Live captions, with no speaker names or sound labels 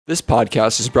This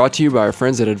podcast is brought to you by our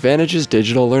friends at Advantages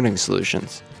Digital Learning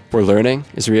Solutions, where learning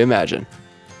is reimagined.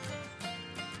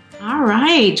 All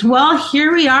right. Well,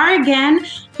 here we are again.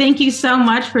 Thank you so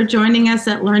much for joining us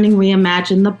at Learning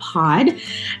Reimagined, the pod.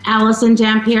 Allison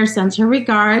Dampier sends her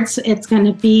regards. It's going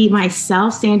to be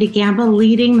myself, Sandy Gamba,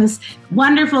 leading this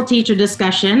wonderful teacher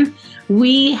discussion.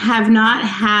 We have not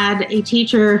had a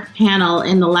teacher panel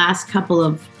in the last couple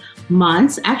of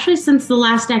months, actually since the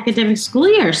last academic school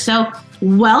year. So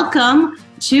welcome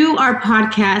to our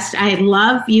podcast. I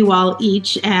love you all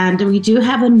each, and we do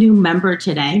have a new member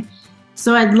today.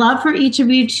 So I'd love for each of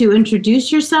you to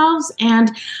introduce yourselves.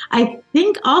 And I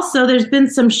think also there's been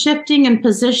some shifting in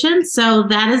positions, so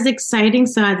that is exciting.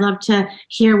 So I'd love to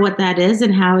hear what that is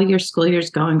and how your school year is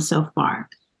going so far.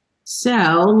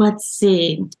 So let's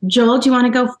see. Joel, do you want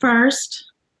to go first?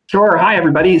 Sure. Hi,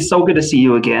 everybody. It's so good to see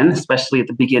you again, especially at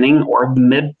the beginning or the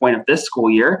midpoint of this school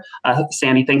year.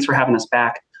 Sandy, thanks for having us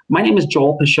back. My name is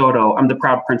Joel Peixoto. I'm the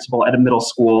proud principal at a middle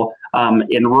school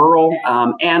in rural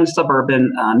and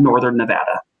suburban northern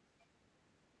Nevada.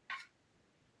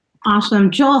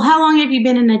 Awesome. Joel, how long have you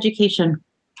been in education?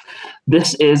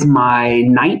 This is my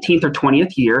 19th or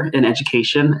 20th year in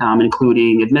education,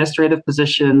 including administrative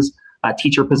positions,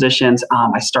 teacher positions.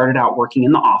 I started out working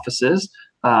in the offices,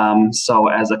 so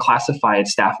as a classified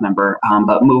staff member,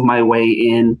 but moved my way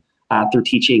in through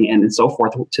teaching and so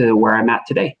forth to where I'm at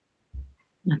today.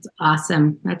 That's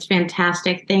awesome. That's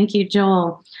fantastic. Thank you,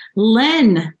 Joel.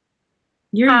 Lynn.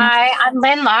 Hi, I'm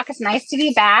Lynn Locke. It's nice to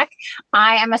be back.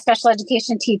 I am a special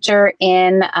education teacher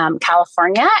in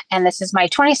California, and this is my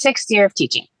 26th year of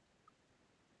teaching.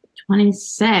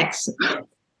 26.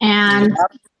 And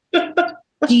do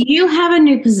you have a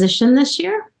new position this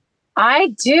year?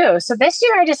 I do. So this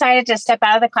year I decided to step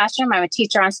out of the classroom. I'm a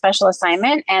teacher on special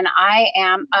assignment, and I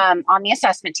am on the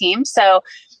assessment team. So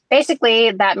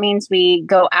basically, that means we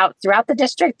go out throughout the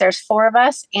district. There's 4 of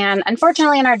us. And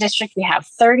unfortunately, in our district, we have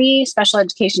 30 special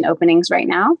education openings right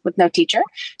now with no teacher.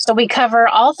 So we cover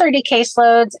all 30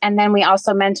 caseloads. And then we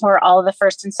also mentor all of the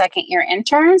first and second year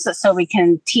interns so we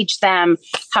can teach them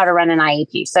how to run an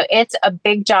IEP. So it's a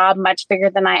big job, much bigger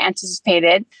than I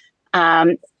anticipated.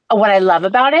 What I love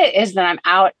about it is that I'm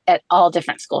out at all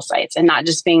different school sites and not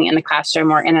just being in the classroom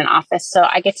or in an office. So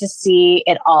I get to see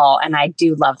it all. And I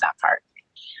do love that part.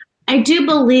 I do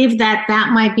believe that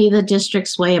that might be the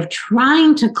district's way of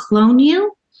trying to clone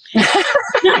you. For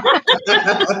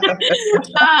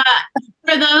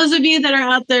those of you that are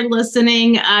out there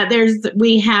listening,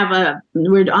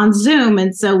 we're on Zoom,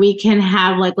 and so we can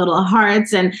have like little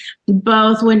hearts. And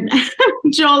both when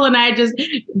Joel and I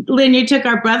Lynn, you took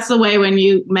our breaths away when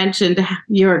you mentioned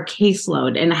your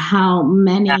caseload and how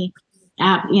many,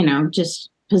 just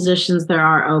positions there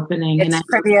are opening. It's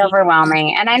pretty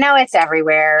overwhelming. And I know it's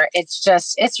everywhere.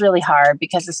 It's really hard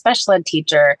because a special ed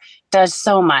teacher does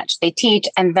so much. They teach,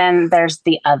 and then there's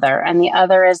the other, and the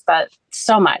other is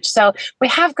so much. So we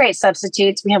have great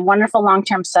substitutes. We have wonderful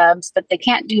long-term subs, but they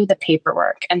can't do the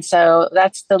paperwork. And so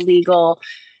that's the legal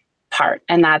part,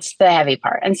 and that's the heavy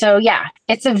part. And so, yeah,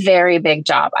 it's a very big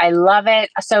job. I love it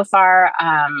so far.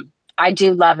 I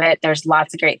do love it. There's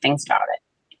lots of great things about it.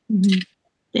 Mm-hmm.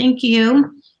 Thank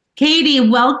you. Katie,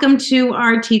 welcome to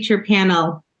our teacher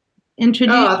panel. Thanks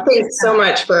so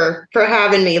much for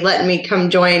having me, letting me come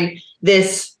join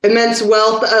this immense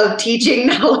wealth of teaching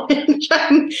knowledge.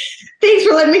 Thanks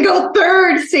for letting me go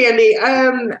third, Sandy.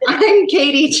 I'm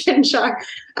Katie Chinchar,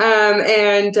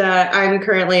 and I'm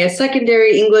currently a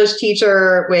secondary English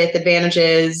teacher with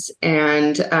Advantages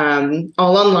and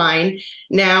all online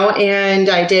now. And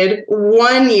I did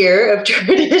 1 year of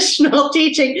traditional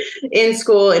teaching in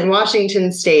school in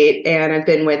Washington State, and I've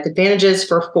been with Advantages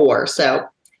for 4. So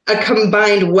a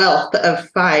combined wealth of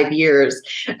 5 years.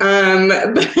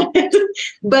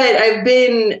 But I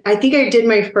think I did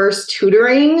my first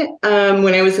tutoring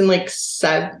when I was in like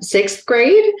 6th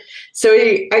grade. So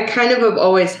I kind of have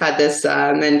always had this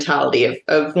mentality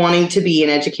of wanting to be in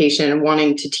education and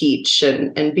wanting to teach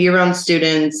and be around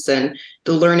students and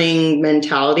the learning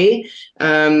mentality.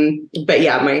 But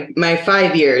yeah, my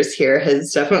 5 years here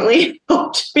has definitely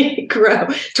helped me grow.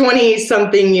 20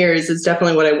 something years is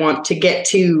definitely what I want to get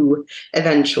to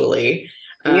eventually.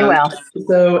 You will.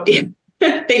 So yeah,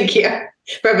 thank you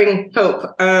for having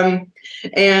hope.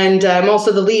 And I'm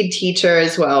also the lead teacher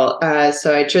as well.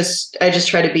 So I just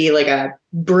try to be like a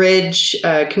bridge,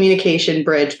 communication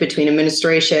bridge between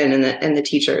administration and the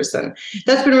teachers. And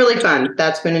that's been really fun.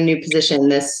 That's been a new position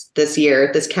this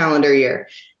year, this calendar year.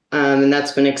 And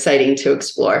that's been exciting to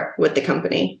explore with the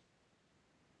company.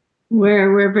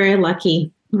 We're very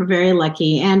lucky. We're very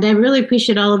lucky. And I really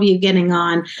appreciate all of you getting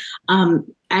on.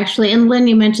 actually, and Lynn,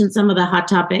 you mentioned some of the hot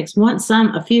topics.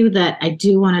 A few that I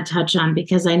do want to touch on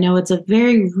because I know it's a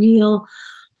very real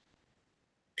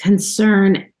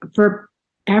concern for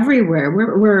everywhere.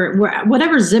 We're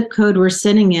whatever zip code we're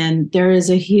sitting in, there is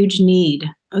a huge need.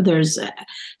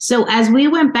 So as we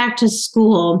went back to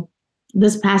school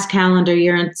this past calendar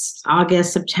year in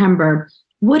August, September,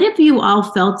 what have you all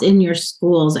felt in your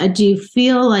schools? Do you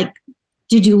feel like,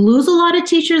 did you lose a lot of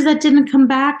teachers that didn't come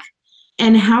back?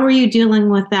 And how are you dealing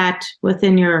with that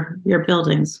within your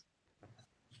buildings?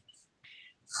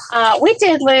 We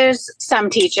did lose some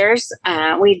teachers.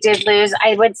 We did lose,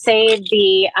 I would say,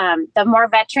 the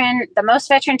most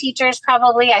veteran teachers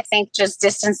probably. I think just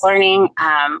distance learning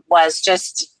was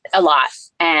just a lot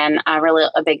and really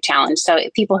a big challenge. So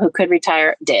people who could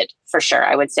retire did, for sure,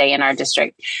 I would say, in our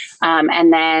district.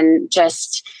 And then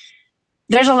just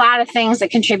there's a lot of things that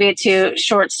contribute to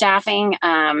short staffing.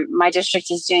 My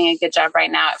district is doing a good job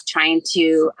right now of trying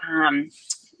to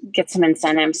get some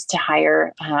incentives to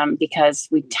hire because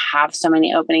we have so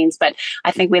many openings. But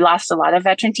I think we lost a lot of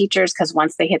veteran teachers because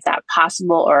once they hit that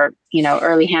possible or,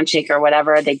 early handshake or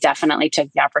whatever, they definitely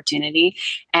took the opportunity.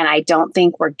 And I don't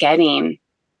think we're getting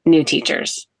new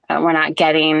teachers. We're not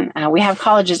getting, we have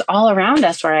colleges all around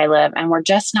us where I live, and we're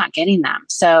just not getting them.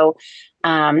 So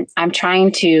I'm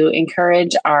trying to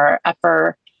encourage our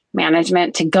upper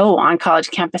management to go on college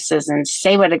campuses and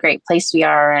say what a great place we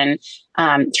are and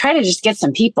try to just get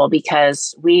some people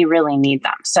because we really need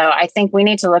them. So I think we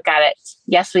need to look at it.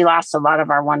 Yes, we lost a lot of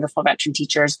our wonderful veteran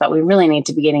teachers, but we really need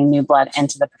to be getting new blood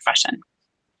into the profession.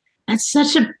 That's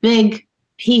such a big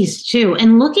piece too.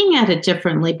 And looking at it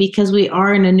differently because we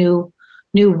are in a new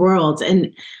world.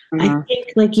 And I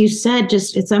think, like you said,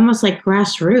 just it's almost like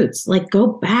grassroots, like go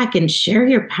back and share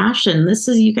your passion.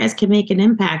 You guys can make an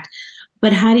impact.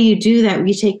 But how do you do that?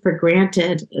 We take for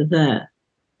granted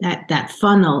that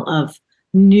funnel of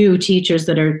new teachers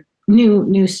that are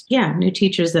new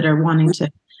teachers that are wanting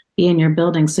to be in your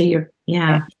building. So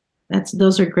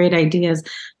those are great ideas.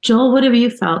 Joel, what have you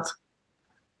felt?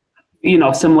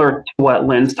 Similar to what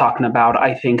Lynn's talking about,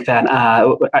 I think that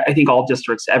I think all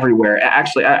districts everywhere,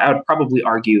 actually, I would probably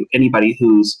argue anybody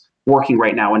who's working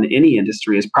right now in any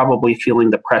industry is probably feeling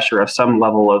the pressure of some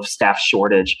level of staff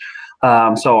shortage.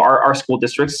 So our school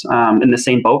districts in the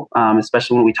same boat,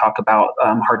 especially when we talk about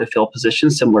hard to fill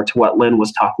positions, similar to what Lynn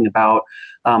was talking about.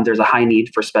 There's a high need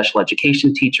for special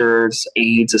education teachers,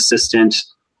 aides,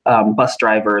 assistants, bus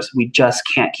drivers. We just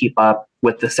can't keep up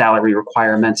with the salary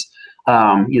requirements.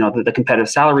 The competitive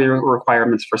salary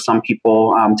requirements for some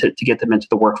people to get them into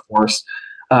the workforce.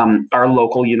 Our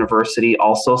local university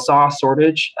also saw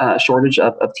a shortage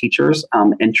of teachers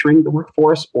entering the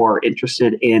workforce or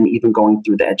interested in even going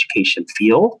through the education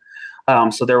field.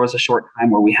 So there was a short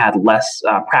time where we had less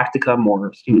practicum,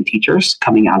 more student teachers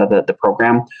coming out of the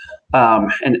program.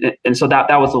 And so that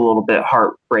was a little bit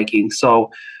heartbreaking.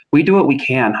 So we do what we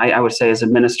can, I would say, as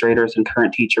administrators and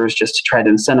current teachers, just to try to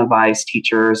incentivize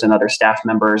teachers and other staff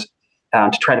members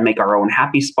to try to make our own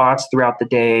happy spots throughout the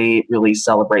day, really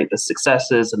celebrate the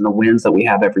successes and the wins that we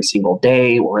have every single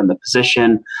day or in the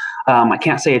position. I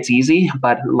can't say it's easy,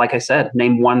 but like I said,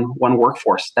 name one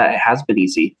workforce that has been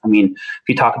easy. I mean, if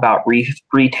you talk about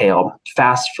retail,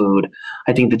 fast food,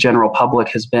 I think the general public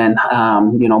has been,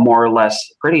 more or less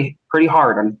pretty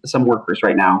hard on some workers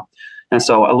right now. And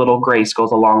so a little grace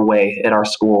goes a long way at our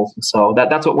schools. So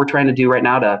that's what we're trying to do right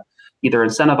now to either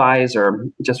incentivize or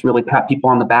just really pat people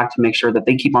on the back to make sure that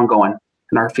they keep on going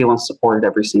and are feeling supported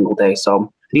every single day. So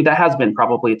I think that has been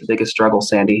probably the biggest struggle,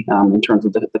 Sandy, in terms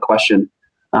of the question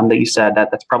that you said.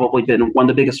 That's probably been one of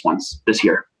the biggest ones this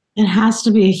year. It has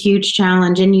to be a huge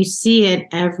challenge, and you see it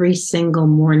every single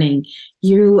morning.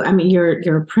 You're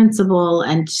a principal,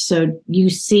 and so you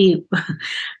see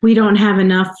we don't have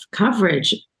enough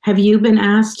coverage. Have you been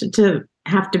asked to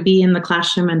have to be in the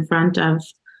classroom in front of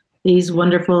these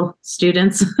wonderful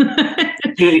students?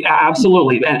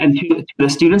 Absolutely. And to the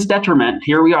students' detriment,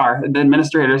 here we are, the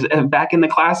administrators, back in the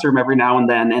classroom every now and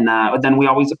then. And then we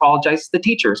always apologize to the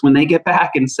teachers when they get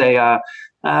back and say,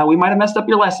 we might have messed up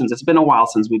your lessons. It's been a while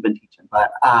since we've been teaching. But,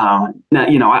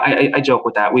 I joke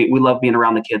with that. We love being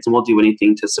around the kids, and we'll do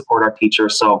anything to support our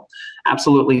teachers. So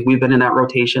absolutely, we've been in that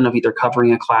rotation of either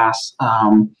covering a class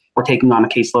or taking on a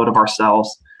caseload of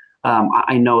ourselves.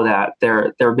 I know that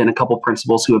there have been a couple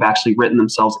principals who have actually written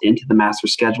themselves into the master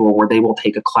schedule where they will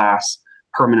take a class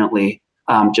permanently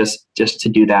just to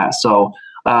do that. So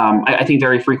I think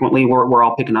very frequently we're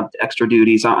all picking up extra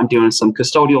duties. I'm doing some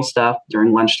custodial stuff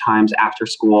during lunch times after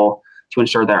school to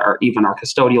ensure that our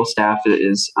custodial staff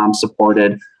is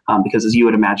supported because, as you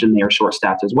would imagine, they are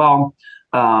short-staffed as well.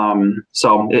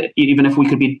 Even if we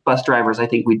could be bus drivers, I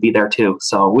think we'd be there too.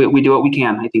 So we do what we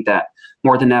can. I think that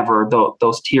more than ever,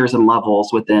 those tiers and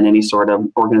levels within any sort of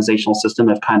organizational system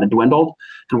have kind of dwindled,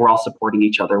 and we're all supporting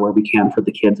each other where we can for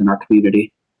the kids in our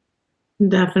community.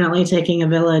 Definitely taking a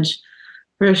village.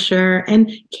 For sure.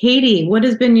 And Katie, what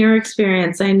has been your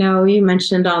experience? I know you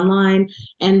mentioned online,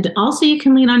 and also you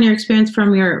can lean on your experience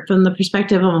from the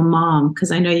perspective of a mom,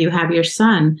 because I know you have your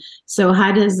son. So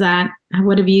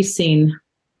what have you seen?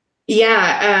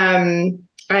 Yeah,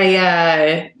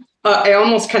 I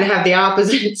almost kind of have the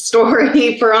opposite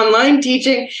story for online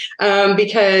teaching,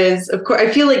 because of course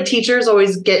I feel like teachers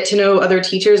always get to know other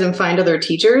teachers and find other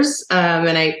teachers.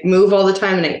 And I move all the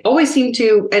time, and I always seem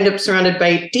to end up surrounded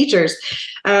by teachers.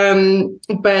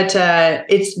 But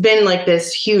it's been like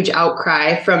this huge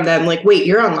outcry from them, like, wait,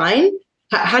 you're online?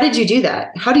 How did you do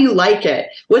that? How do you like it?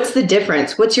 What's the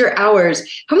difference? What's your hours?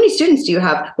 How many students do you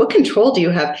have? What control do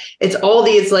you have? It's all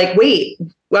these like, wait,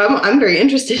 well, I'm very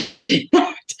interested in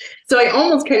that. So I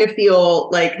almost kind of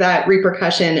feel like that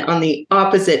repercussion on the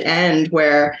opposite end,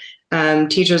 where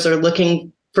teachers are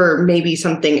looking for maybe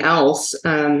something else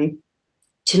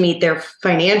to meet their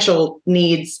financial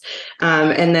needs,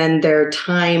 and then their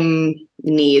time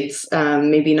needs,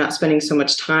 maybe not spending so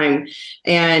much time.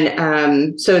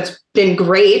 And so it's been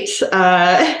great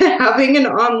having an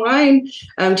online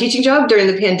teaching job during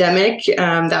the pandemic.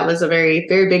 That was a very,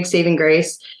 very big saving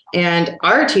grace. And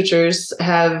our teachers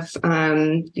have,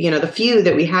 the few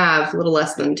that we have, a little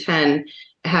less than 10,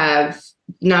 have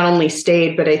not only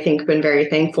stayed, but I think been very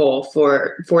thankful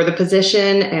for the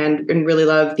position and really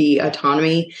love the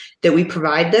autonomy that we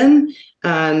provide them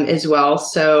as well.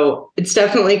 So it's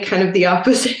definitely kind of the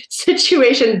opposite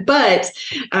situation. But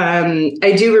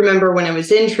I do remember when I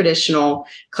was in traditional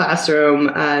classroom,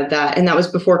 that was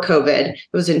before COVID. It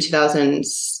was in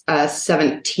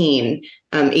 2017.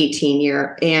 18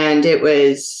 year. And it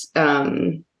was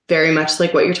very much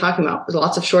like what you're talking about. There's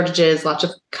lots of shortages, lots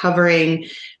of covering,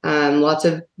 lots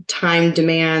of time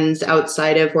demands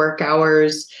outside of work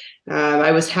hours.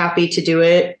 I was happy to do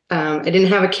it. I didn't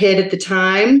have a kid at the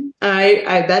time.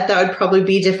 I bet that would probably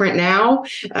be different now.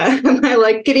 I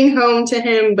like getting home to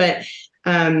him, but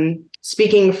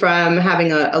speaking from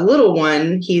having a little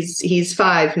one, he's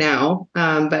 5 now,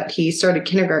 but he started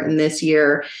kindergarten this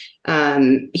year.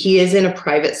 He is in a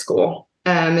private school,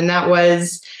 and that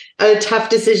was a tough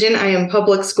decision. I am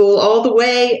public school all the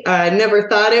way. Never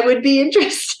thought I would be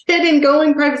interested in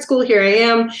going private school. Here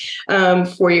I am,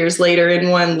 4 years later in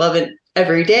one, love it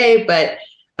every day, but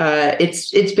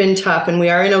it's been tough. And we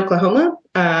are in Oklahoma.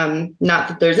 Not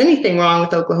that there's anything wrong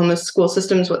with Oklahoma's school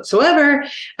systems whatsoever,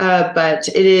 but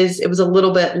it was a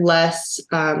little bit less.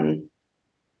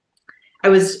 I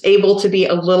was able to be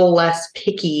a little less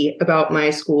picky about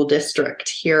my school district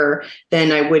here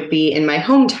than I would be in my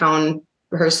hometown,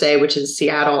 per se, which is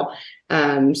Seattle.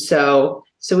 So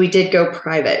we did go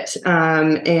private,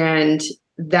 and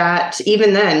that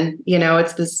even then,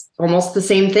 it's this almost the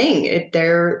same thing.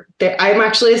 I'm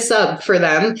actually a sub for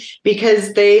them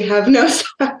because they have no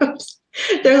subs.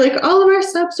 They're like, all of our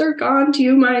subs are gone. Do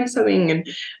you mind subbing?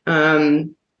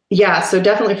 And so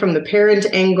definitely from the parent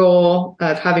angle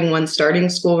of having one starting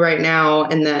school right now,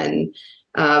 and then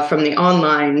from the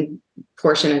online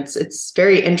portion, it's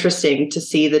very interesting to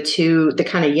see the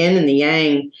kind of yin and the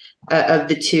yang of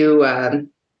the two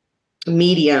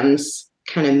mediums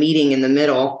kind of meeting in the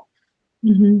middle.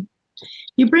 Mm-hmm.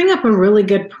 You bring up a really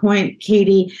good point,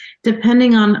 Katie.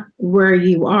 Depending on where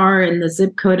you are and the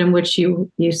zip code in which you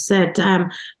sit,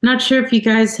 I'm not sure if you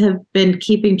guys have been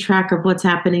keeping track of what's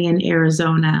happening in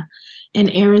Arizona.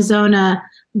 In Arizona,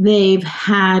 they've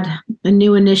had a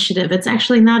new initiative. It's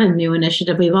actually not a new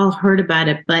initiative. We've all heard about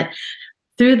it, but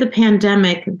through the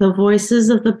pandemic, the voices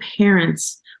of the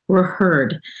parents were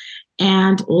heard.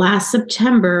 And last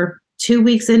September, 2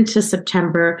 weeks into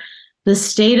September, the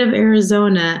state of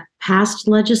Arizona passed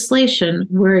legislation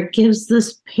where it gives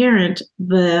this parent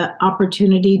the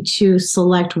opportunity to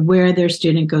select where their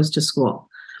student goes to school,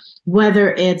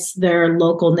 whether it's their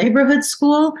local neighborhood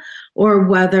school or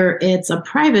whether it's a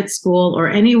private school or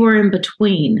anywhere in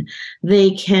between. They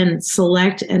can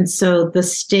select, and so the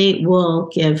state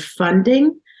will give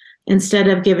funding. Instead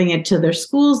of giving it to their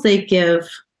schools, they give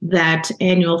that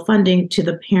annual funding to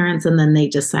the parents, and then they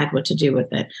decide what to do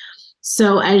with it.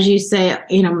 So as you say,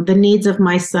 the needs of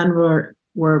my son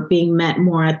were being met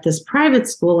more at this private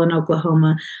school in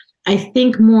Oklahoma. I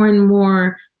think more and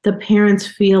more the parents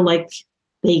feel like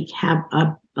they have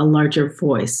a larger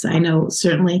voice. I know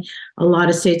certainly a lot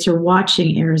of states are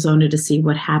watching Arizona to see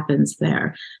what happens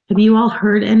there. Have you all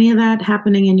heard any of that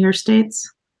happening in your states?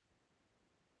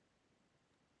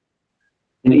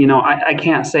 And, I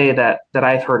can't say that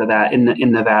I've heard of that in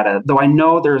Nevada, though I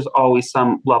know there's always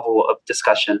some level of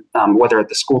discussion, whether at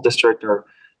the school district or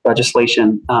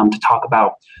legislation, to talk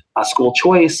about school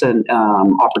choice and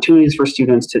opportunities for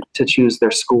students to choose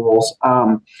their schools.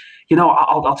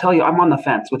 I'll tell you, I'm on the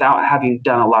fence without having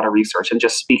done a lot of research and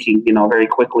just speaking, very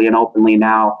quickly and openly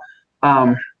now.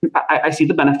 I see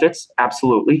the benefits,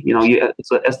 absolutely.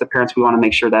 As the parents, we want to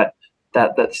make sure that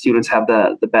students have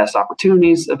the best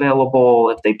opportunities available.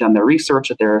 If they've done their research,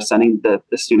 that they're sending the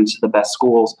students to the best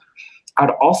schools. I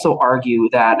would also argue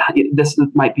that this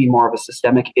might be more of a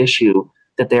systemic issue,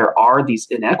 that there are these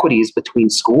inequities between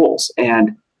schools.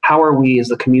 And how are we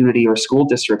as a community or school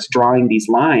districts drawing these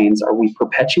lines? Are we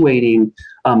perpetuating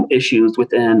issues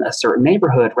within a certain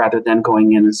neighborhood rather than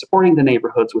going in and supporting the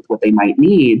neighborhoods with what they might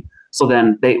need? So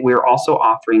then we're also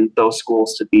offering those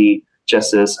schools to be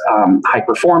just as high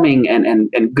performing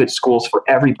and good schools for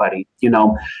everybody.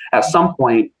 At some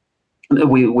point,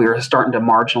 we're starting to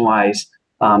marginalize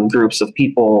groups of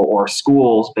people or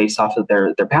schools based off of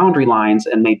their boundary lines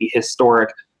and maybe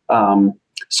historic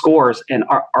scores. And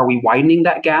are we widening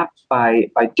that gap by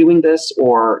doing this,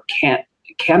 or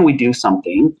can we do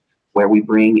something where we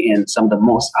bring in some of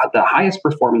the highest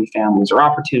performing families or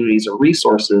opportunities or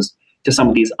resources to some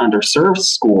of these underserved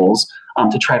schools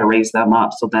to try to raise them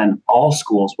up, so then all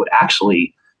schools would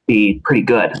actually be pretty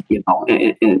good,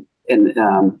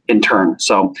 in turn.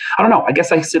 So I don't know. I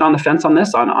guess I sit on the fence on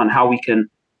this, on how we can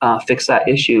fix that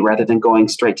issue rather than going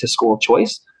straight to school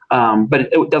choice. But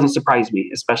it doesn't surprise me,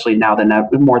 especially now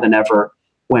more than ever,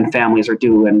 when families are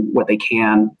doing what they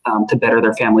can to better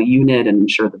their family unit and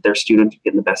ensure that their students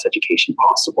get the best education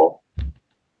possible.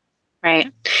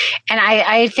 Right. And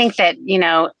I think that,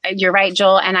 you're right,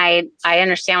 Joel. And I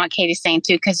understand what Katie's saying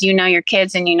too, because your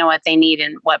kids and you know what they need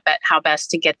and how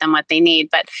best to get them what they need.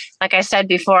 But like I said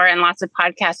before in lots of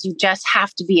podcasts, you just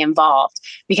have to be involved,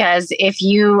 because if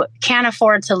you can't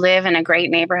afford to live in a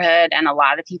great neighborhood, and a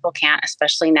lot of people can't,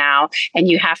 especially now, and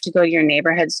you have to go to your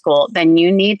neighborhood school, then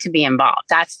you need to be involved.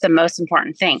 That's the most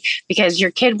important thing, because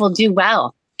your kid will do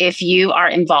well if you are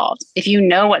involved, if you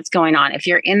know what's going on, if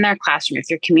you're in their classroom, if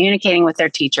you're communicating with their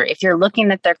teacher, if you're looking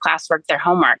at their classwork, their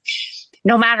homework,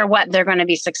 no matter what, they're going to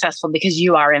be successful because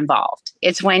you are involved.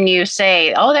 It's when you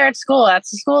say, oh, they're at school,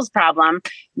 that's the school's problem,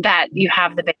 that you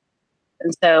have the big.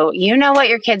 And so you know what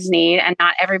your kids need, and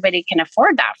not everybody can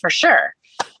afford that for sure.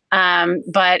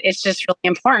 But it's just really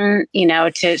important,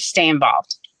 to stay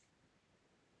involved.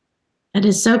 It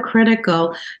is so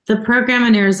critical. The program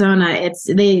in Arizona, it's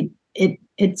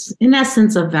in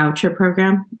essence a voucher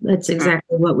program. That's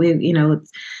exactly what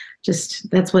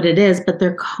that's what it is, but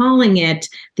they're calling it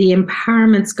the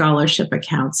Empowerment Scholarship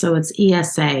Account. So it's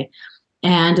ESA,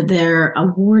 and they're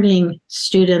awarding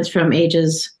students from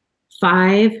ages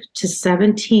 5 to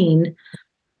 17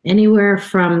 anywhere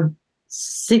from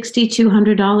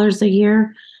 $6,200 a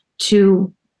year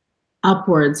to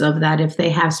upwards of that if they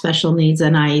have special needs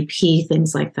and IEP,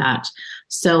 things like that.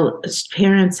 So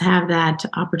parents have that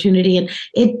opportunity. And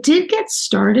it did get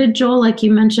started, Joel, like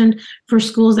you mentioned, for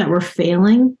schools that were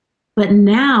failing. But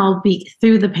now,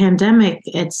 through the pandemic,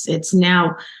 it's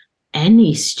now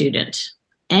any student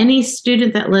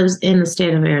that lives in the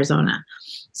state of Arizona.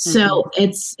 So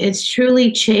it's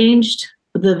truly changed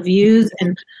the views.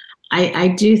 And I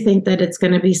do think that it's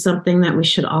going to be something that we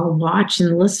should all watch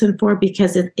and listen for,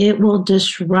 because it will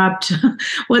disrupt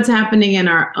what's happening in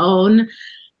our own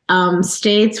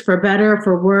states, for better or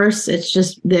for worse. It's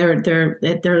just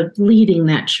they're leading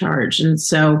that charge. And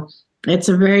so it's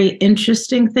a very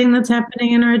interesting thing that's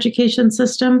happening in our education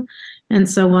system. And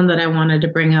so one that I wanted to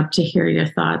bring up to hear your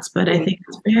thoughts, but I think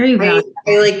it's very valuable.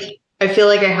 I feel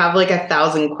like I have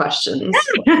 1,000 questions.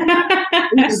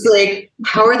 It's like,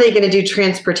 how are they going to do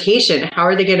transportation? How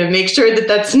are they going to make sure that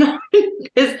that's not?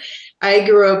 Because I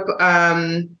grew up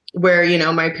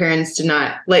where, my parents did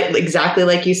not, exactly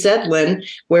like you said, Lynn,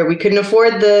 where we couldn't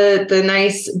afford the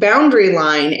nice boundary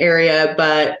line area,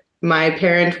 but my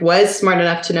parent was smart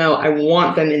enough to know I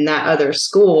want them in that other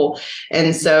school.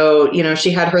 And so,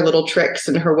 she had her little tricks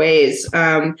and her ways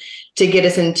to get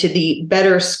us into the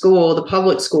better school, the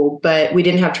public school, but we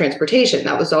didn't have transportation.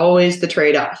 That was always the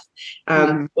trade-off.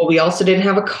 Well, we also didn't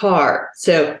have a car.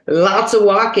 So lots of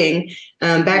walking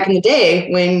back in the day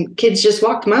when kids just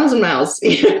walked miles and miles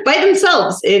by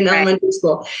themselves in elementary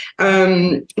school.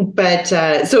 So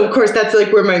of course, that's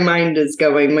where my mind is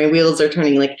going. My wheels are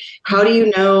turning. How do you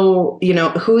know,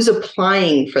 who's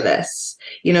applying for this?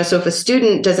 So if a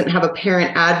student doesn't have a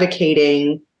parent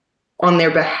advocating on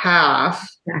their behalf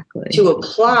to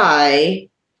apply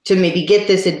to maybe get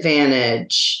this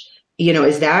advantage,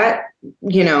 is that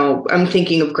I'm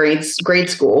thinking of grade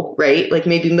school, right? Like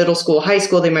maybe middle school, high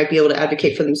school, they might be able to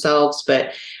advocate for themselves.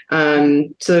 But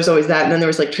so there's always that. And then there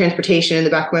was like transportation in the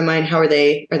back of my mind. How are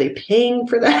they paying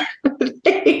for that?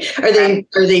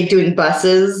 Are they doing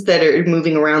buses that are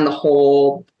moving around the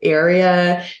whole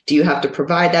area? Do you have to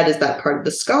provide that? Is that part of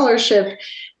the scholarship?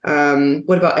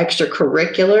 What about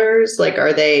extracurriculars? Like,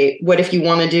 what if you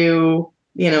want to do,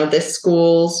 this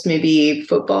school's maybe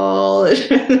football?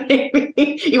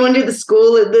 You want to do the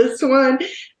school at this one?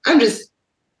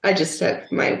 I just said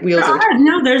my wheels are.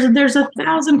 No, there's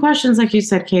 1,000 questions, like you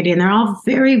said, Katie, and they're all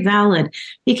very valid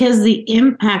because the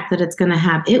impact that it's going to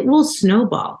have, it will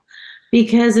snowball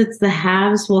because it's the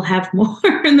haves will have more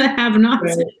and the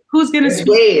have-nots. Right. Who's going to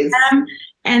speak to them?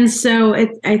 And so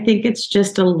I think it's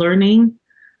just a learning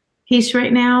piece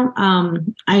right now.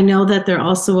 I know that they're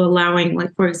also allowing,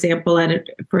 like, for example,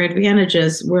 for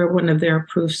Advantages, we're one of their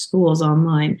approved schools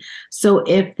online. So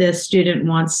if the student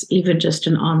wants even just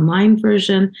an online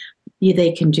version,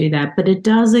 they can do that. But it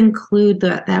does include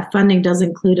that funding does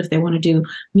include if they want to do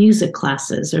music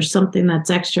classes or something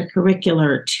that's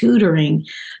extracurricular, tutoring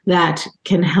that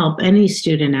can help any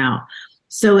student out.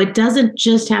 So it doesn't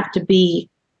just have to be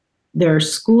their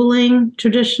schooling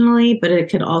traditionally, but it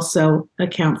could also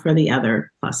account for the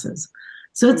other pluses.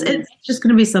 So it's just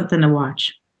going to be something to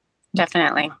watch.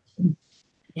 Definitely.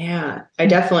 Yeah, I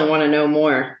definitely want to know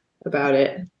more about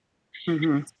it.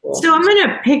 Mm-hmm. Cool. So I'm going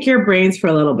to pick your brains for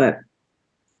a little bit.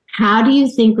 How do you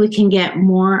think we can get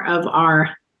more of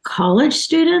our college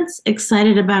students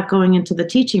excited about going into the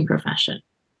teaching profession?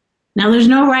 Now, there's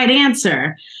no right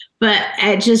answer. But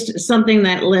just something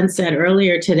that Lynn said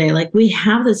earlier today, like we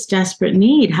have this desperate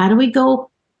need. How do we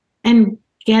go and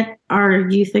get our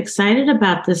youth excited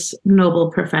about this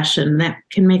noble profession that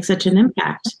can make such an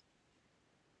impact?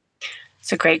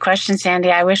 It's a great question, Sandy.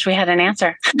 I wish we had an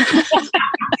answer.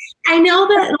 I know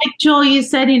that, like Joel, you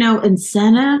said,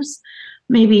 incentives,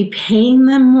 maybe paying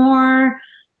them more.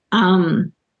 I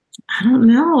don't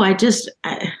know.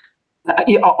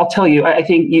 I'll tell you, I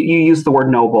think you use the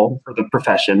word noble for the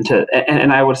profession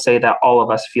and I would say that all of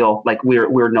us feel like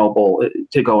we're noble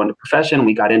to go into profession.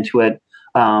 We got into it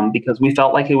because we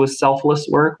felt like it was selfless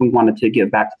work. We wanted to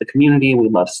give back to the community. We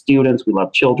love students. We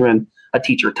love children. A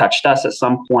teacher touched us at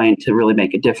some point to really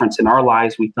make a difference in our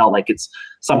lives. We felt like it's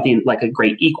something like a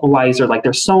great equalizer. Like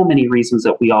there's so many reasons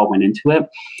that we all went into it.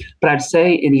 But I'd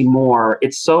say anymore,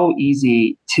 it's so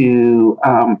easy to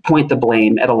point the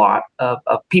blame at a lot of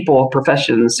people,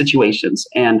 professions, situations.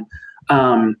 And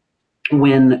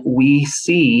when we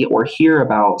see or hear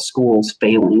about schools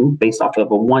failing based off of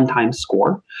a one-time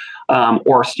score,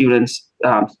 or students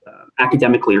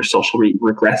academically or socially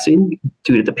regressing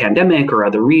due to the pandemic or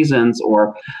other reasons,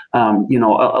 or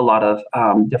a lot of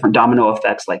different domino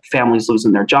effects like families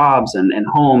losing their jobs and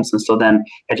homes, and so then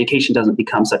education doesn't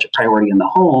become such a priority in the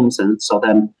homes, and so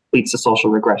then leads to social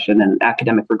regression and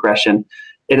academic regression.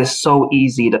 It is so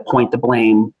easy to point the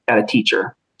blame at a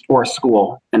teacher or a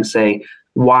school and say,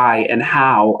 why and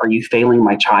how are you failing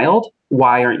my child?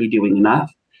 Why aren't you doing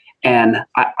enough? And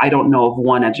I don't know of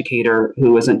one educator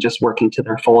who isn't just working to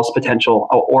their fullest potential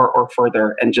or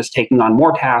further and just taking on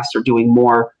more tasks or doing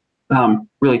more,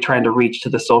 really trying to reach to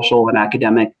the social and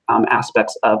academic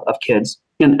aspects of kids.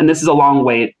 And this is a long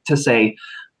way to say,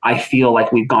 I feel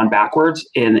like we've gone backwards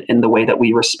in the way that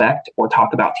we respect or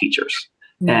talk about teachers.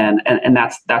 And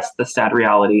that's the sad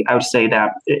reality. I would say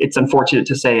that it's unfortunate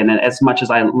to say, and as much as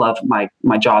I love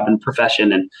my job and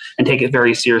profession and take it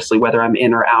very seriously, whether I'm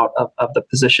in or out of the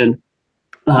position,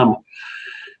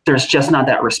 there's just not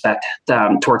that respect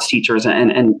towards teachers,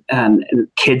 and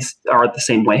kids are the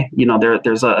same way.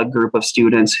 There's a group of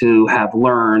students who have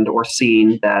learned or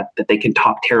seen that they can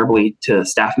talk terribly to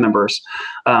staff members,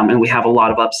 and we have a lot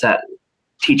of upset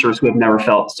teachers who have never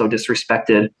felt so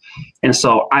disrespected. And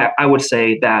so I would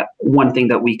say that one thing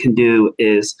that we can do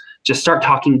is just start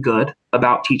talking good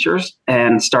about teachers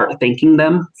and start thanking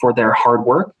them for their hard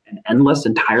work and endless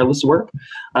and tireless work.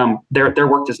 Their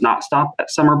work does not stop at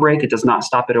summer break. It does not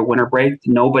stop at a winter break.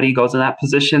 Nobody goes in that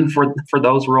position for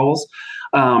those roles.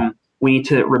 We need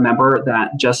to remember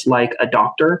that just like a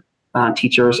doctor,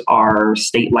 teachers are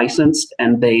state licensed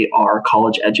and they are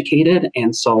college educated.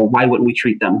 And so why wouldn't we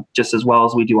treat them just as well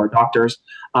as we do our doctors,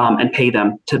 and pay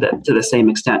them to the same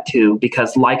extent too?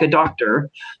 Because like a doctor,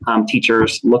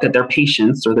 teachers look at their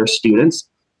patients or their students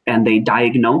and they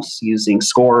diagnose using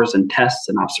scores and tests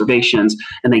and observations,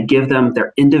 and they give them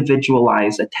their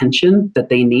individualized attention that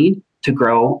they need to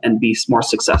grow and be more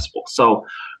successful. So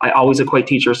I always equate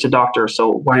teachers to doctors. So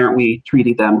why aren't we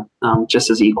treating them just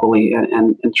as equally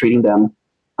and treating them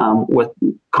with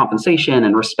compensation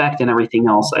and respect and everything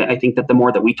else. I think that the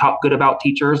more that we talk good about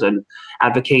teachers and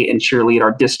advocate and cheerlead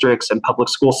our districts and public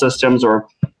school systems or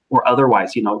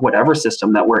otherwise, whatever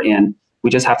system that we're in, we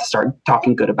just have to start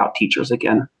talking good about teachers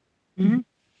again. Mm-hmm.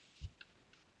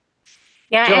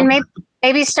 Yeah, Jill. and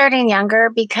maybe starting younger,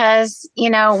 because,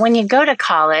 when you go to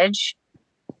college,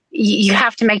 you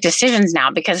have to make decisions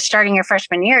now, because starting your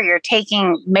freshman year, you're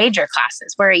taking major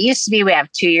classes, where it used to be we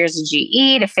have 2 years of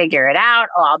GE to figure it out.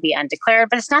 Oh, I'll be undeclared,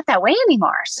 but it's not that way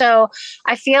anymore. So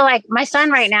I feel like my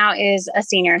son right now is a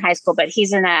senior in high school, but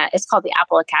he's it's called the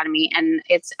Apple Academy, and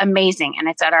it's amazing. And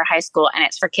it's at our high school, and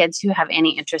it's for kids who have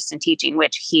any interest in teaching,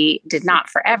 which he did not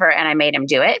forever. And I made him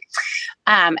do it.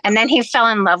 And then he fell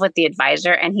in love with the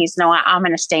advisor, and he's, no, I'm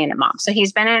going to stay in it, Mom. So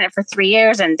he's been in it for 3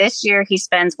 years. And this year he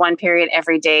spends one period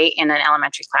every day in an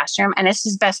elementary classroom. And it's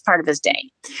his best part of his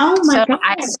day. Oh my God.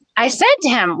 I said to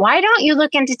him, why don't you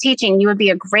look into teaching? You would be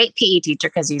a great PE teacher,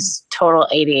 because he's total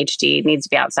ADHD, needs to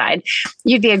be outside.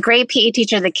 You'd be a great PE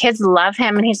teacher. The kids love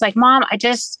him. And he's like, Mom,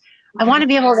 I want to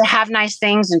be able to have nice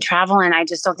things and travel. And I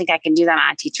just don't think I can do that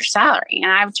on a teacher's salary.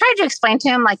 And I've tried to explain to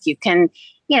him, like, you can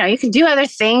do other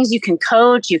things, you can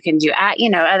coach, you can do,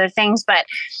 other things, but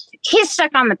he's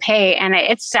stuck on the pay. And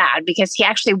it's sad, because he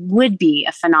actually would be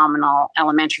a phenomenal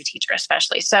elementary teacher,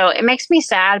 especially. So it makes me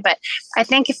sad. But I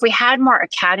think if we had more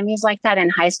academies like that in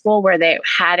high school, where they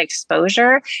had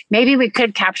exposure, maybe we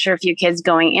could capture a few kids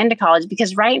going into college,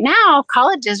 because right now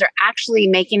colleges are actually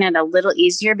making it a little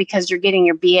easier, because you're getting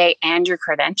your BA and your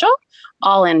credential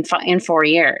all in 4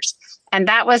 years. And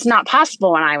that was not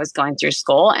possible when I was going through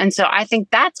school. And so I think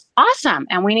that's awesome.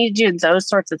 And we need to do those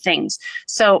sorts of things.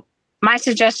 So my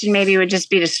suggestion maybe would just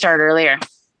be to start earlier.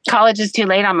 College is too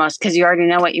late almost, because you already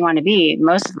know what you want to be,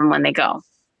 most of them, when they go.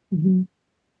 Mm-hmm.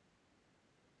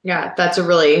 Yeah, that's a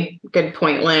really good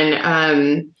point,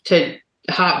 Lynn. To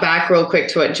hop back real quick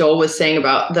to what Joel was saying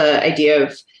about the idea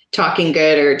of talking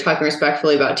good or talking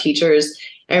respectfully about teachers.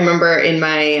 I remember in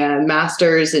my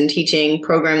master's in teaching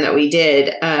program that we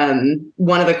did,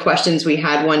 one of the questions we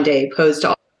had one day posed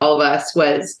to all of us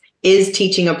was, is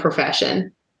teaching a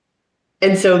profession?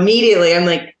 And so immediately I'm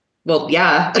like, well,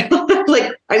 yeah,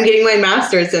 like, I'm getting my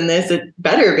master's in this, it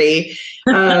better be.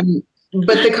 But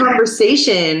the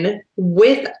conversation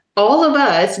with all of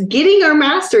us getting our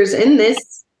masters in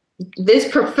this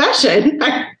profession,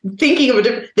 I'm thinking of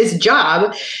this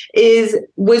job,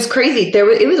 was crazy.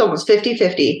 It was almost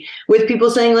 50-50, with people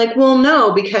saying, like, well,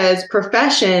 no, because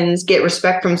professions get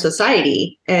respect from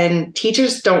society, and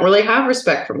teachers don't really have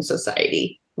respect from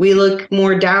society. We look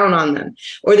more down on them.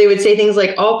 Or they would say things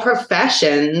like, all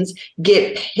professions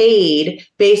get paid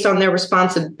based on their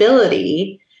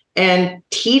responsibility, and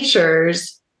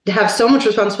teachers have so much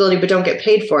responsibility but don't get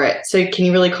paid for it. So can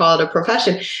you really call it a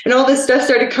profession? And all this stuff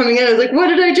started coming in. I was like, what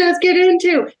did I just get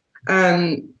into?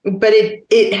 But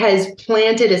it has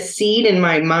planted a seed in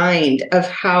my mind of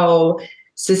how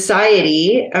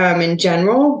society in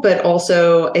general, but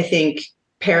also I think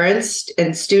parents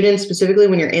and students specifically,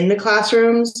 when you're in the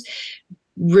classrooms,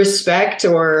 respect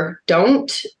or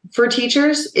don't for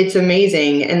teachers. It's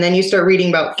amazing. And then you start reading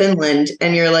about Finland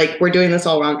and you're like, we're doing this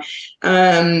all wrong.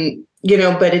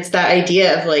 But it's that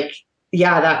idea of, like,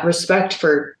 yeah, that respect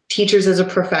for teachers as a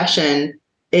profession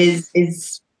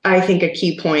is I think a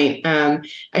key point.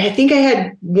 I think I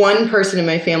had one person in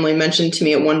my family mention to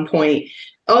me at one point,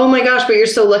 oh my gosh, but you're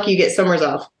so lucky you get summers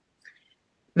off.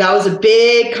 That was a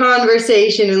big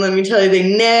conversation. And let me tell you,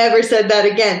 they never said that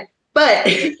again. But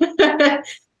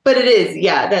but it is,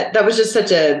 yeah, that was just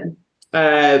such a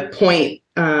point,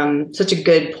 such a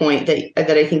good point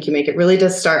that I think you make. It really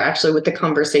does start actually with the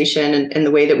conversation and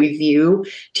the way that we view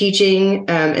teaching,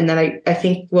 and that I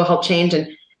think will help change. And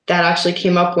that actually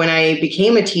came up when I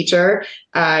became a teacher.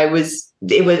 I was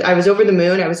over the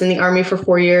moon. I was in the Army for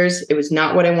 4 years. It was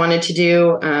not what I wanted to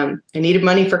do. I needed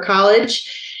money for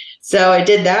college. So I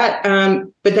did that.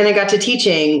 But then I got to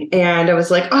teaching and I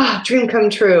was like, oh, dream come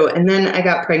true. And then I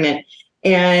got pregnant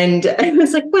and I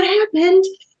was like, what happened?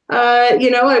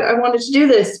 I wanted to do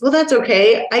this. Well, that's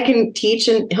okay. I can teach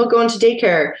and he'll go into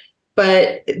daycare.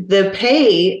 But the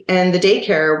pay and the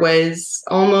daycare was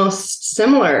almost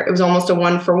similar. It was almost a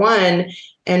 1-for-1.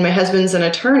 And my husband's an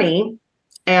attorney.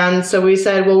 And so we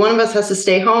said, well, one of us has to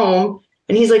stay home.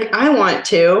 And he's like, I want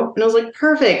to. And I was like,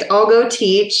 perfect. I'll go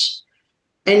teach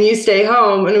and you stay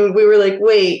home. And we were like,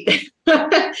 wait,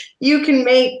 you can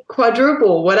make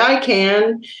quadruple what I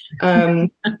can.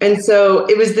 And so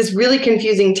it was this really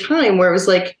confusing time where it was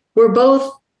like, we're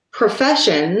both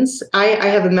professions. I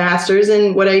have a master's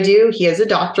in what I do. He has a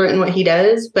doctorate in what he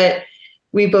does, but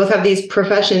we both have these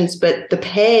professions, but the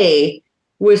pay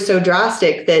was so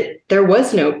drastic that there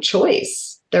was no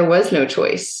choice. there was no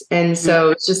choice. And so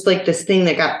it's just like this thing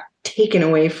that got taken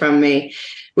away from me,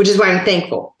 which is why I'm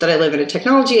thankful that I live in a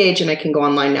technology age and I can go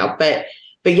online now. But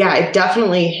yeah, it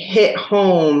definitely hit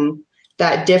home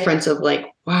that difference of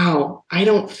like, wow, I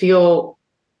don't feel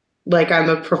like I'm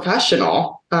a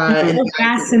professional. That's so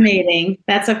fascinating.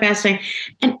 That's so fascinating.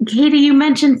 And Katie, you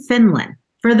mentioned Finland.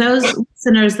 For those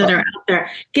listeners that are out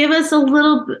there, give us a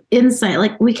little insight.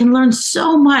 Like, we can learn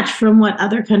so much from what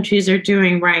other countries are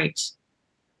doing right.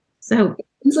 So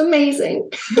it's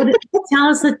amazing. Tell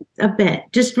us a bit,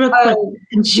 just real quick.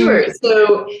 Sure.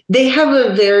 So they have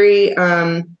a very,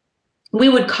 we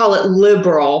would call it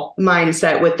liberal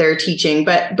mindset with their teaching,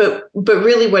 but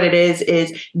really what it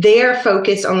is they are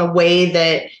focused on the way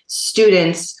that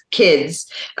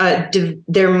kids,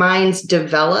 their minds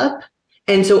develop.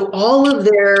 And so all of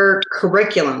their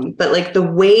curriculum, but like the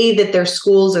way that their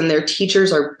schools and their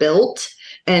teachers are built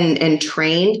and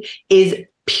trained is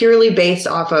purely based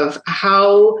off of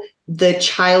how the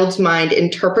child's mind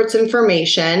interprets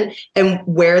information and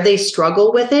where they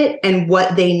struggle with it and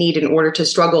what they need in order to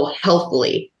struggle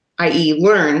healthily, i.e.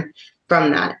 learn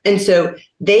from that. And so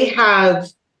they have,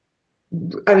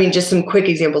 just some quick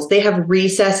examples. They have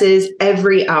recesses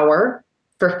every hour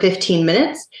for 15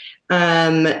 minutes.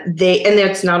 And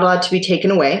that's not allowed to be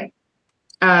taken away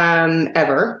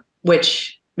ever,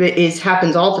 which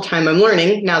happens all the time. I'm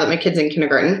learning now that my kid's in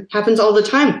kindergarten, happens all the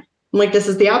time. I'm like, this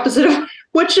is the opposite of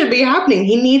what should be happening.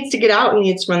 He needs to get out. He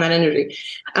needs to run that energy.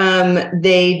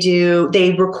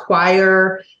 They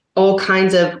require all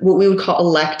kinds of what we would call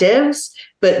electives,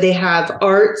 but they have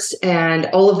arts, and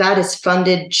all of that is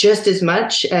funded just as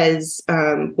much as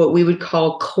what we would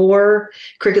call core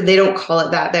curriculum. They don't call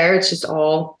it that there. It's just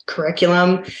all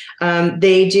curriculum.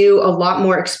 They do a lot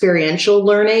more experiential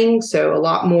learning, so a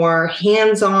lot more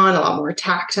hands-on, a lot more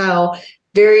tactile,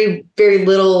 very, very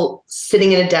little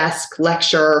sitting at a desk,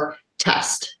 lecture,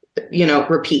 test,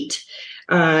 repeat.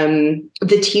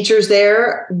 The teachers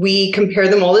there, we compare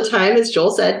them all the time, as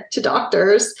Joel said, to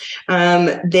doctors.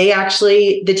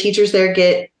 The teachers there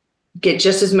get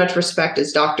just as much respect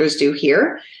as doctors do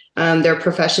here. Their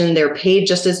profession, they're paid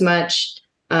just as much.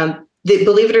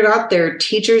 Believe it or not, their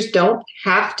teachers don't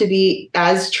have to be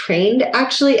as trained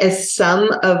actually as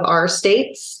some of our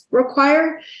states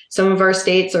require. Some of our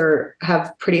states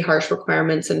have pretty harsh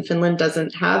requirements, and Finland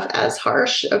doesn't have as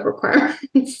harsh of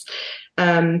requirements.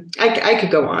 I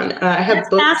could go on. I have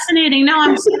That's fascinating. No,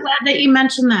 I'm so glad that you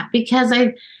mentioned that, because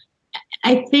I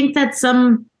think that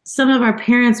some of our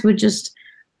parents would just,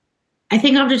 I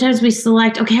think oftentimes we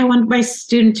select, okay, I want my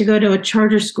student to go to a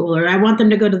charter school, or I want them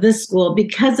to go to this school,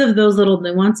 because of those little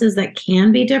nuances that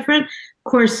can be different. Of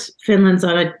course, Finland's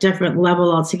on a different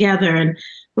level altogether.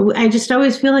 But I just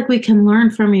always feel like we can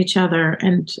learn from each other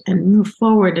and move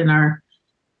forward in our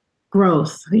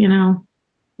growth,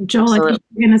 Joel, I think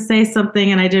you're going to say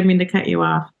something, and I didn't mean to cut you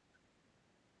off.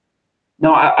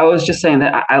 No, I was just saying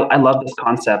that I love this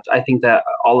concept. I think that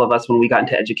all of us, when we got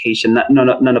into education,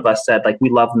 none of us said like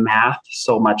we love math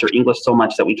so much or English so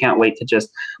much that we can't wait to just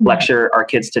lecture our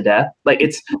kids to death. Like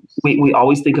we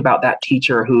always think about that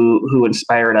teacher who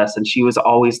inspired us, and she was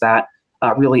always that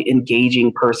really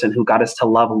engaging person who got us to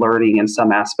love learning in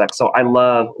some aspects. So I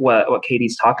love what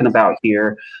Katie's talking about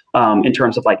here in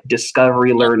terms of like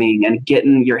discovery learning and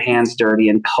getting your hands dirty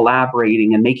and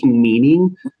collaborating and making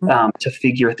meaning to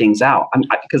figure things out.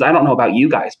 Because I don't know about you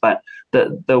guys, but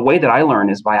the way that I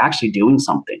learn is by actually doing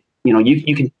something.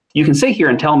 You can sit here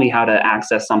and tell me how to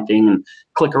access something and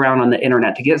click around on the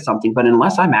internet to get something, but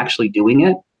unless I'm actually doing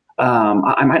it,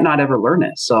 I might not ever learn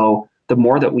it. So the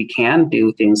more that we can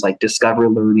do things like discovery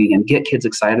learning and get kids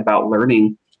excited about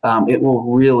learning, it will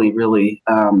really, really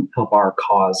help our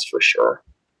cause for sure.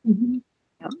 Mm-hmm.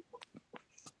 Yep.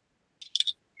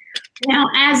 Now,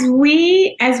 as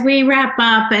we wrap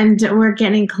up and we're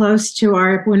getting close to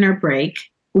our winter break,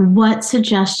 what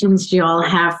suggestions do you all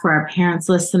have for our parents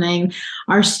listening?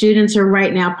 Our students are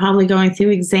right now probably going through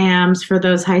exams for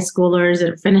those high schoolers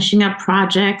and finishing up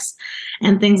projects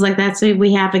and things like that. So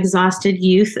we have exhausted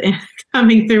youth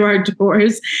coming through our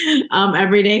doors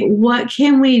every day. What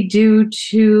can we do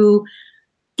to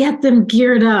get them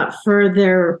geared up for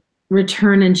their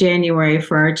return in January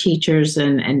for our teachers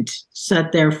and so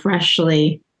that they're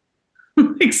freshly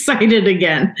excited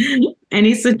again?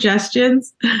 Any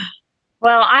suggestions?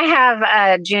 Well, I have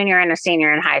a junior and a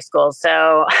senior in high school.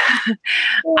 So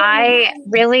I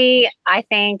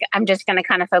think I'm just going to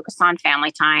kind of focus on family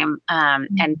time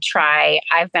and try.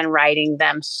 I've been writing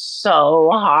them so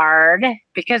hard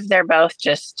because they're both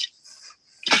just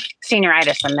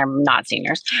senioritis and they're not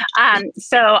seniors.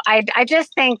 So I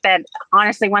just think that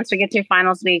honestly, once we get through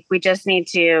finals week, we just need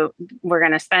to, we're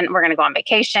going to go on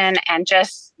vacation and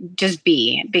just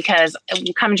be, because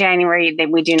come January,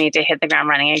 we do need to hit the ground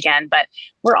running again, but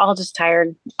we're all just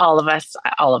tired. All of us.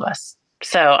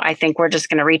 So I think we're just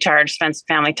going to recharge, spend some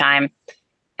family time,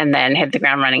 and then hit the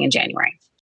ground running in January.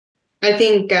 I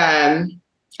think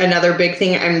another big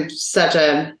thing, I'm such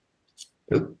a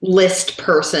list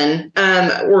person,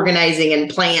 organizing and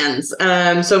plans.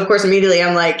 So of course, immediately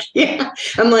I'm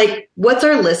like, what's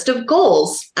our list of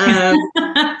goals? And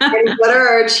what are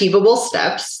our achievable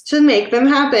steps to make them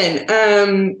happen?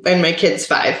 And my kid's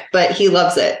 5, but he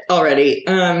loves it already.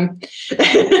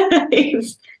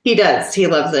 He does. He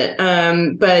loves it.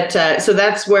 So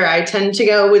that's where I tend to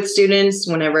go with students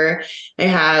whenever I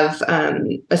have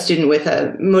a student with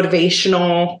a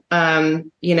motivational,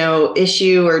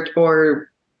 issue or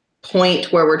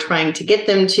point where we're trying to get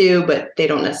them to, but they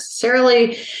don't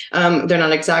necessarily, they're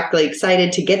not exactly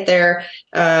excited to get there.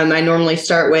 I normally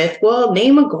start with,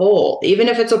 name a goal, even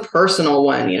if it's a personal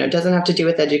one, it doesn't have to do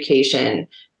with education.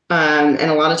 And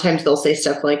a lot of times they'll say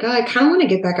stuff like, I kind of want to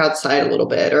get back outside a little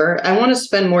bit, or I want to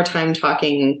spend more time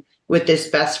talking with this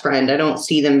best friend. I don't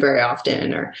see them very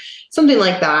often, or something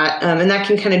like that. And that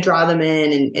can kind of draw them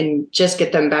in and just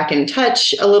get them back in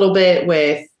touch a little bit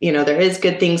with, there is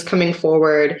good things coming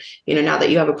forward. Now that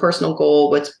you have a personal goal,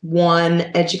 what's one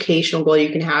educational goal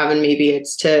you can have? And maybe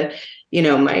it's to,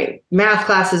 my math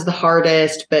class is the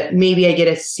hardest, but maybe I get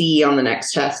a C on the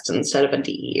next test instead of a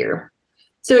D. Or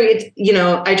so it's,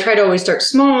 I try to always start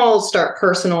small, start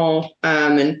personal,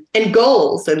 and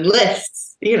goals and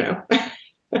lists,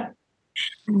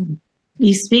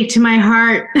 You speak to my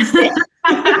heart.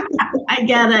 I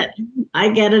get it.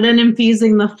 And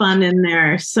infusing the fun in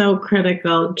there. So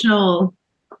critical. Joel.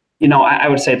 I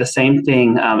would say the same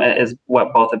thing as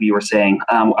what both of you were saying.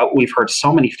 We've heard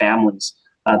so many families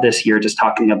this year just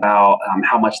talking about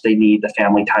how much they need the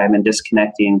family time and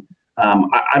disconnecting.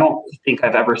 I don't think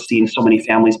I've ever seen so many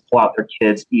families pull out their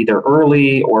kids either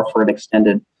early or for an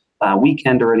extended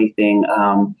weekend or anything,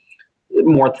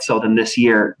 more so than this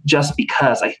year, just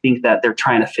because I think that they're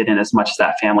trying to fit in as much as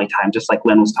that family time, just like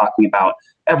Lynn was talking about.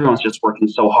 Everyone's just working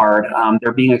so hard.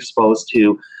 They're being exposed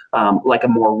to like a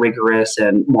more rigorous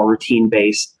and more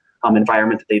routine-based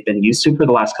environment that they've been used to for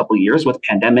the last couple of years with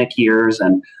pandemic years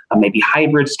and maybe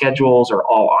hybrid schedules or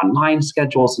all online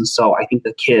schedules. And so I think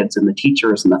the kids and the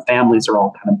teachers and the families are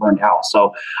all kind of burned out.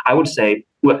 So I would say,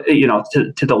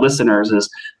 to the listeners is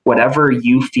whatever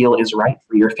you feel is right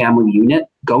for your family unit,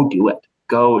 go do it.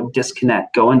 Go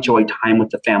disconnect, go enjoy time with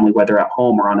the family, whether at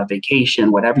home or on a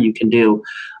vacation, whatever you can do.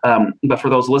 But for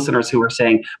those listeners who are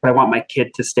saying, but I want my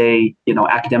kid to stay,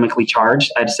 academically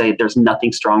charged, I'd say there's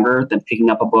nothing stronger than picking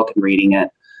up a book and reading it.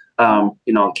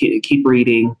 Keep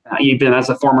reading. Even as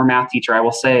a former math teacher, I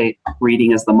will say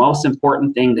reading is the most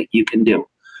important thing that you can do.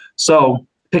 So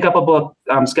pick up a book,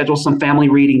 schedule some family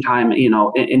reading time,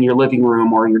 in your living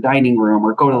room or your dining room,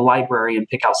 or go to the library and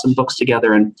pick out some books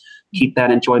together and keep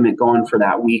that enjoyment going for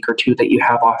that week or two that you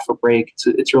have off for break.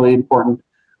 It's really important,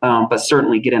 but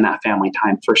certainly get in that family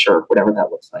time for sure, whatever that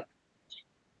looks like.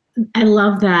 I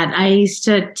love that. I used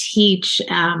to teach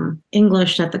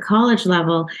English at the college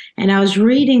level, and I was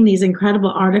reading these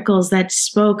incredible articles that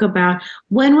spoke about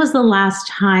when was the last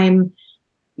time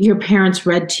your parents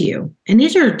read to you? And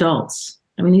these are adults.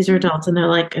 These are adults, and they're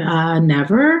like,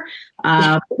 never.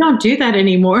 We don't do that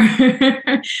anymore.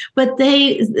 But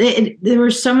there were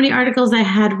so many articles that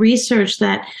had research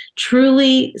that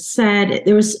truly said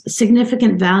there was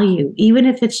significant value, even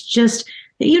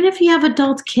if you have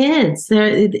adult kids,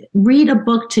 read a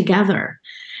book together.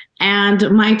 And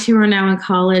my two are now in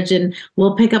college, and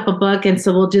we'll pick up a book, and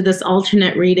so we'll do this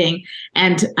alternate reading.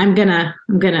 And I'm gonna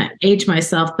age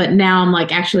myself, but now I'm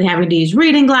like actually having to use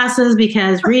reading glasses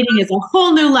because reading is a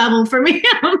whole new level for me.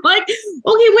 I'm like, okay,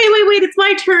 wait, it's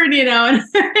my turn, And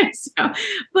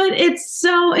but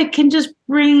it can just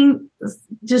bring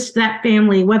just that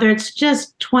family, whether it's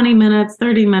just 20 minutes,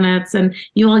 30 minutes, and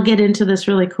you all get into this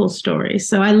really cool story.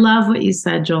 So I love what you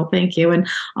said, Joel. Thank you, and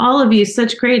all of you,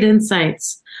 such great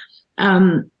insights.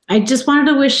 I just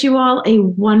wanted to wish you all a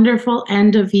wonderful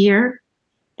end of year.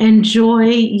 Enjoy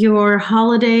your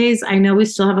holidays. I know we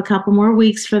still have a couple more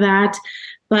weeks for that,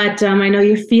 but I know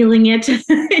you're feeling it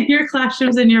in your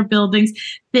classrooms and your buildings.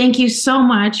 Thank you so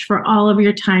much for all of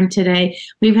your time today.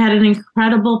 We've had an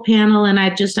incredible panel, and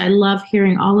I love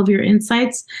hearing all of your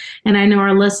insights, and I know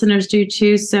our listeners do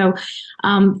too. So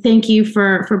thank you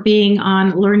for being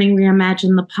on Learning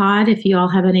Reimagine the Pod. If you all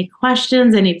have any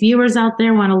questions, any viewers out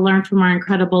there want to learn from our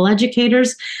incredible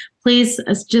educators, please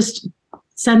just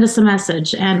send us a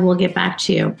message and we'll get back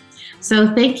to you.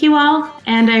 So thank you all,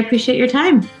 and I appreciate your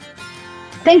time.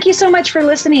 Thank you so much for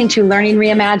listening to Learning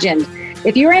Reimagined.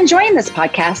 If you are enjoying this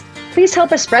podcast, please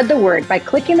help us spread the word by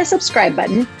clicking the subscribe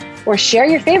button or share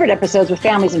your favorite episodes with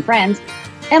families and friends,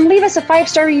 and leave us a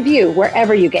 5-star review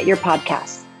wherever you get your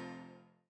podcasts.